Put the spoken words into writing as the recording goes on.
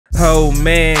Oh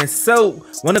man, so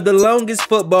one of the longest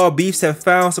football beefs have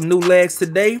found some new legs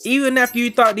today. Even after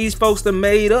you thought these folks are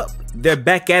made up, they're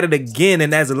back at it again,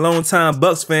 and as a longtime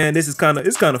Bucks fan, this is kind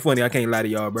of funny. I can't lie to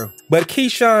y'all, bro. But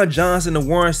Keyshawn Johnson and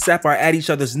Warren Sapp are at each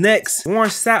other's necks.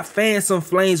 Warren Sapp fanned some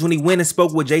flames when he went and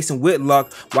spoke with Jason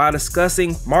Whitlock while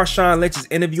discussing Marshawn Lynch's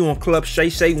interview on Club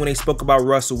Shay Shay when they spoke about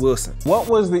Russell Wilson. What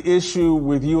was the issue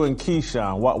with you and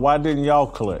Keyshawn? Why didn't y'all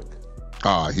click?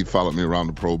 He followed me around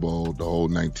the Pro Bowl the whole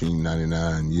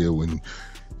 1999 year when,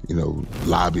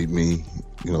 lobbied me,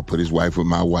 put his wife with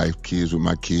my wife, kids with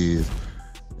my kids.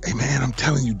 Hey man, I'm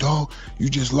telling you, dog, you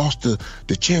just lost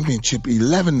the championship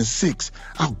 11-6.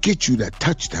 I'll get you that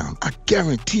touchdown. I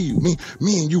guarantee you. Me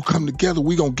and you come together,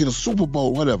 we gonna get a Super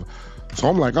Bowl, whatever. So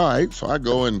I'm like, all right. So I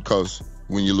go in, because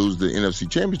when you lose the NFC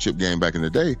Championship game back in the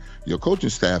day, your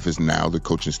coaching staff is now the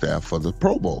coaching staff for the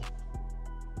Pro Bowl.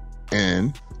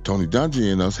 And Tony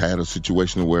Dungy and us had a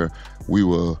situation where we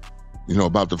were,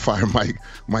 about to fire Mike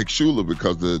Shula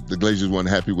because the Glazers weren't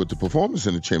happy with the performance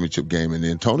in the championship game. And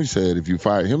then Tony said, if you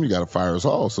fire him, you got to fire us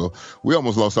all. So we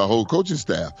almost lost our whole coaching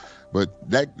staff. But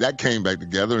that came back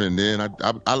together, and then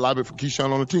I lobbied for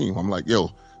Keyshawn on the team. I'm like, yo,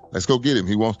 let's go get him.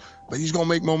 But he's going to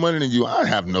make more money than you.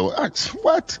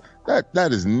 What?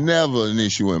 That is never an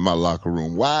issue in my locker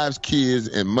room. Wives, kids,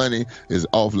 and money is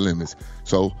off limits.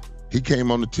 So he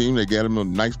came on the team. They got him a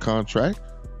nice contract.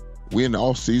 We in the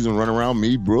off-season run around,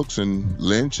 me, Brooks, and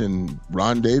Lynch, and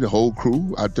Rondé, the whole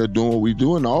crew out there doing what we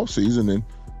do in the off-season, and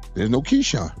there's no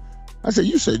Keyshawn. I said,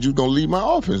 you said you was going to lead my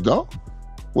offense, dog.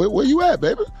 Where you at,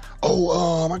 baby?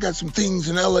 I got some things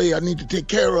in L.A. I need to take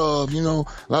care of,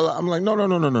 I'm like,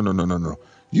 no.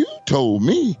 You told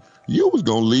me you was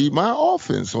going to lead my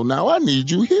offense, so now I need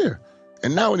you here.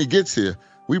 And now when he gets here,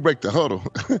 we break the huddle.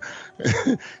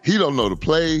 He don't know the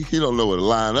play. He don't know where to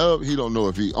line up. He don't know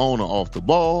if he on or off the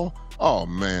ball. Oh,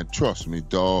 man, trust me,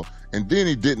 dog. And then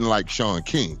he didn't like Sean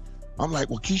King. I'm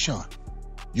like, well, Keyshawn,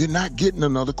 you're not getting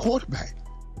another quarterback.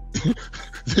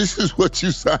 This is what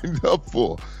you signed up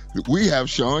for. We have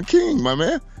Sean King, my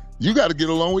man. You got to get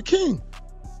along with King.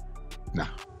 Nah.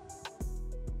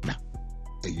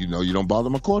 And you don't bother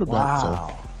my quarterback.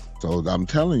 Wow. So I'm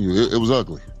telling you, it was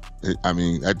ugly.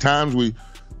 At times we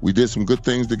did some good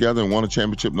things together and won a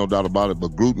championship, no doubt about it.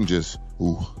 But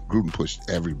Gruden pushed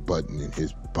every button in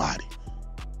his body.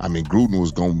 Gruden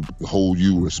was going to hold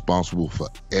you responsible for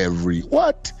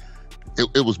what?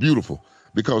 It was beautiful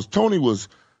because Tony was,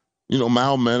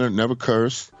 mild-mannered, never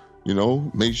cursed,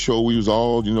 made sure we was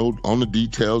all, on the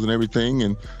details and everything,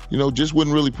 and, just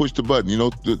wouldn't really push the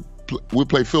button. We'll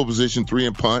play field position, 3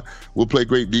 and punt. We'll play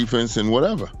great defense and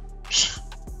whatever.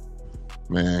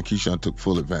 Man, Keyshawn took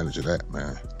full advantage of that,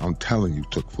 man. I'm telling you,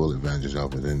 took full advantage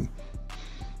of it. And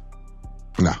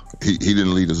no, he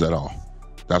didn't lead us at all.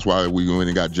 That's why we went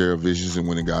and got Jared Vicious and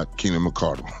went and got Keenan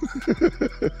McCardle.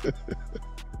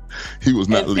 He was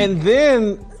not leading.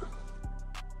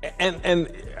 And then,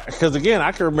 because again,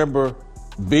 I can remember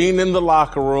being in the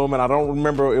locker room, and I don't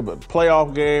remember it was a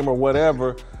playoff game or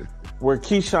whatever, where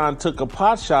Keyshawn took a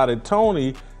pot shot at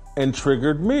Tony and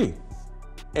triggered me.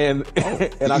 And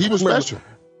he was special.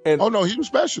 He was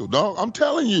special, dog. I'm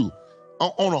telling you,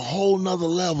 on a whole nother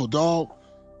level, dog.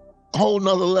 Whole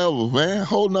nother level, man.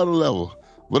 Whole nother level.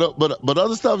 But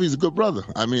other stuff, he's a good brother.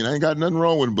 I ain't got nothing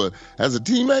wrong with him. But as a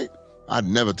teammate, I'd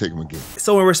never take him again.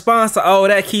 So in response to all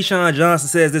that, Keyshawn Johnson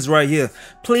says this right here.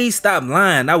 Please stop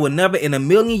lying. I would never in a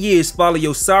million years follow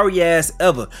your sorry ass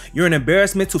ever. You're an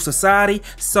embarrassment to society.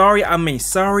 Sorry.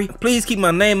 Please keep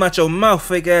my name out your mouth,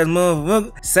 fake ass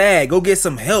motherfucker. Sad, go get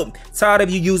some help. Tired of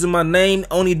you using my name.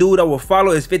 Only dude I will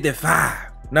follow is 55.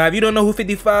 Now, if you don't know who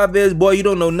 55 is, boy, you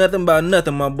don't know nothing about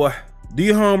nothing, my boy. Do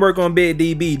your homework on Big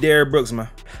DB, Derrick Brooks, man.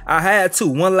 I had to.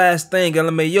 One last thing,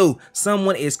 LMAO.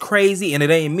 Someone is crazy and it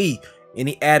ain't me. And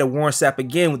he added Warren Sapp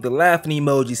again with the laughing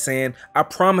emoji saying, I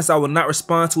promise I will not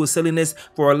respond to his silliness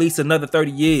for at least another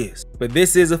 30 years. But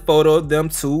this is a photo of them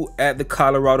two at the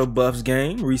Colorado Buffs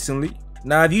game recently.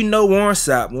 Now, if you know Warren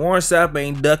Sapp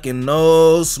ain't ducking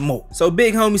no smoke. So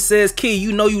Big Homie says, Key,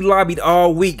 you lobbied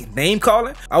all week. Name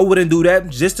calling? I wouldn't do that.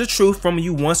 Just the truth from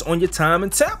you once on your time in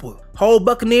Tampa. Whole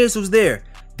Buccaneers was there.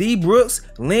 D. Brooks,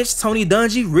 Lynch, Tony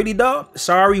Dungy, really, dog?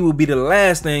 Sorry would be the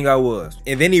last thing I was.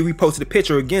 And then he reposted a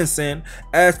picture again saying,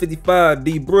 as 55,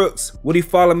 D. Brooks, would he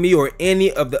follow me or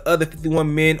any of the other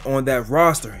 51 men on that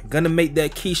roster? Gonna make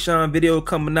that Keyshawn video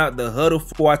coming out the huddle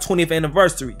for our 20th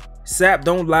anniversary. Sapp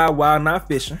don't lie while not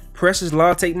fishing. Precious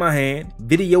Law take my hand.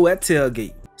 Video at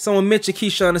tailgate. Someone mentioned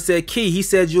Keyshawn and said, Key, he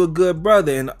said you're a good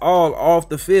brother and all off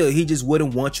the field. He just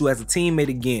wouldn't want you as a teammate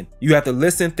again. You have to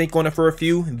listen, think on it for a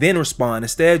few, then respond.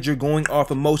 Instead, you're going off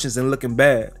emotions and looking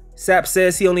bad. Sapp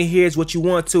says he only hears what you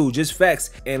want to, just facts,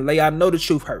 and let y'all know the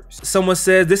truth hurts. Someone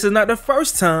says this is not the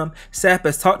first time Sapp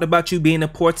has talked about you being a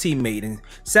poor teammate, and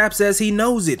Sapp says he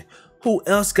knows it. Who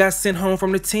else got sent home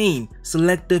from the team?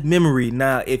 Selective memory.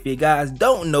 Now, if you guys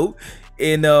don't know,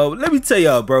 and let me tell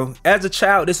y'all, bro, as a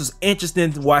child, this was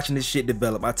interesting watching this shit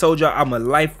develop. I told y'all I'm a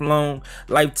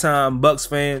lifetime Bucks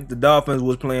fan. The Dolphins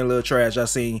was playing a little trash. I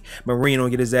seen Marino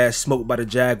get his ass smoked by the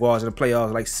Jaguars in the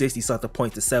playoffs, like 60-something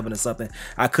points to 7 or something.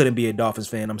 I couldn't be a Dolphins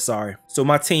fan, I'm sorry. So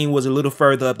my team was a little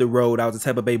further up the road. I was a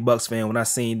Tampa Bay Bucks fan when I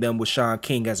seen them with Sean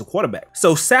King as a quarterback.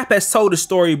 So Sapp has told the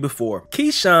story before.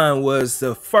 Keyshawn was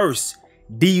the first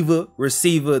diva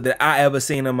receiver that I ever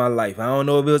seen in my life. I don't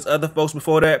know if it was other folks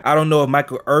before that. I don't know if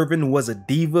Michael Irvin was a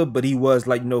diva, but he was,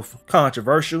 like, you know,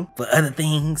 controversial for other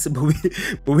things, but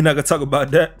we're not gonna talk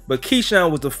about that. But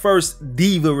Keyshawn was the first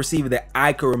diva receiver that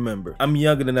I can remember. I'm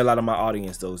younger than a lot of my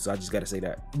audience though, so I just gotta say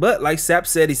that. But like Sapp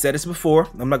said, he said this before.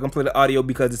 I'm not gonna play the audio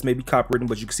because this may be copywritten,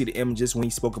 but you can see the images when he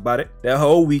spoke about it. That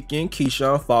whole weekend,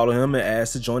 Keyshawn followed him and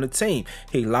asked to join the team.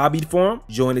 He lobbied for him,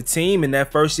 joined the team, and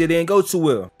that first year didn't go too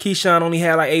well. Keyshawn only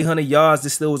had like 800 yards.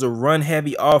 This still was a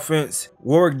run-heavy offense.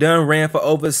 Warwick Dunn ran for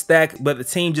over a stack, but the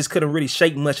team just couldn't really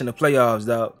shake much in the playoffs,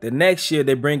 dog. The next year,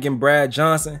 they bring in Brad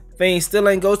Johnson. Things still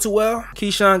ain't go too well.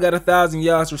 Keyshawn got 1,000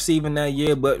 yards receiving that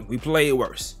year, but we played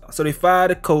worse. So they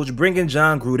fired the coach, bring in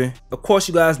John Gruden. Of course,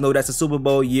 you guys know that's a Super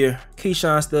Bowl year.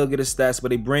 Keyshawn still get his stats, but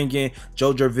they bring in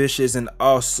Joe Jervicius and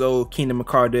also Keenan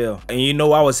McCardell. And you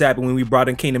know I was happy when we brought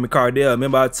in Keenan McCardell.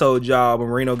 Remember I told y'all when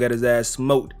Marino got his ass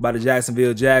smoked by the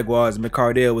Jacksonville Jaguars,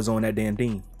 McCardell was on that damn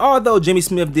team. Although Jimmy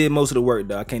Smith did most of the work,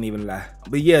 though, I can't even lie.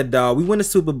 But yeah, dog, we win the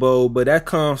Super Bowl, but that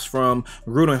comes from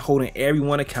Gruden holding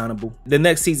everyone accountable. The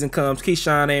next season comes,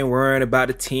 Keyshawn ain't worrying about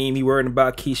the team, he worrying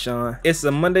about Keyshawn. It's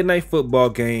a Monday Night Football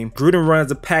game. Gruden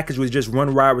runs a package with just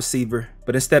one wide receiver,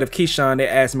 but instead of Keyshawn, they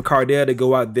asked McCardell to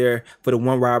go out there for the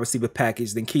one wide receiver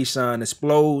package. Then Keyshawn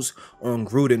explodes on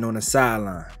Gruden on the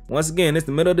sideline. Once again, it's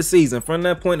the middle of the season. From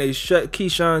that point, they shut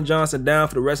Keyshawn Johnson down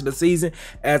for the rest of the season.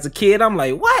 As a kid, I'm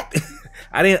like, what?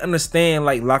 I didn't understand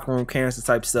like locker room cancer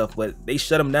type stuff, but they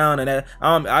shut him down, and that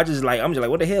I'm just like,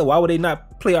 what the hell? Why would they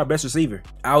not play our best receiver?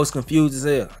 I was confused as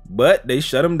hell. But they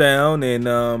shut him down,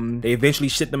 and they eventually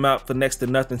shipped him out for next to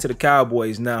nothing to the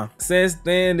Cowboys. Now, since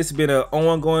then, it's been an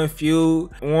ongoing feud.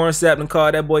 Warren Sapp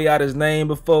called that boy out his name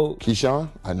before. Keyshawn,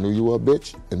 I knew you were a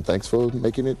bitch, and thanks for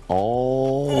making it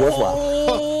all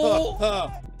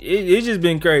worthwhile. It's just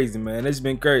been crazy, man. It's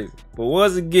been crazy. But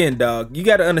once again, dog, you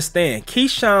got to understand,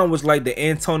 Keyshawn was like the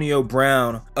Antonio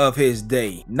Brown of his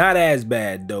day. Not as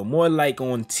bad, though. More like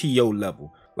on T.O.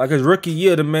 level. Like his rookie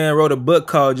year, the man wrote a book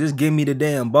called Just Give Me the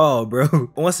Damn Ball,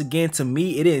 bro. Once again, to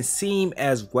me, it didn't seem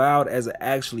as wild as it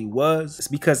actually was. It's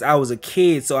because I was a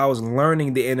kid, so I was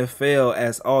learning the NFL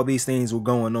as all these things were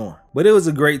going on. But it was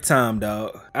a great time,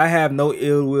 dog. I have no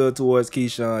ill will towards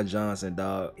Keyshawn Johnson,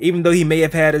 dog. Even though he may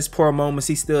have had his poor moments,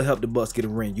 he still helped the Bucks get a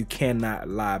ring. You cannot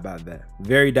lie about that.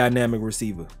 Very dynamic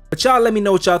receiver. But y'all let me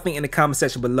know what y'all think in the comment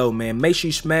section below, man. Make sure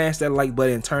you smash that like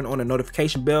button and turn on the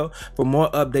notification bell for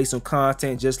more updates on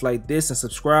content just like this, and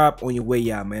subscribe on your way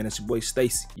out, man. It's your boy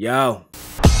Stacy. Yo.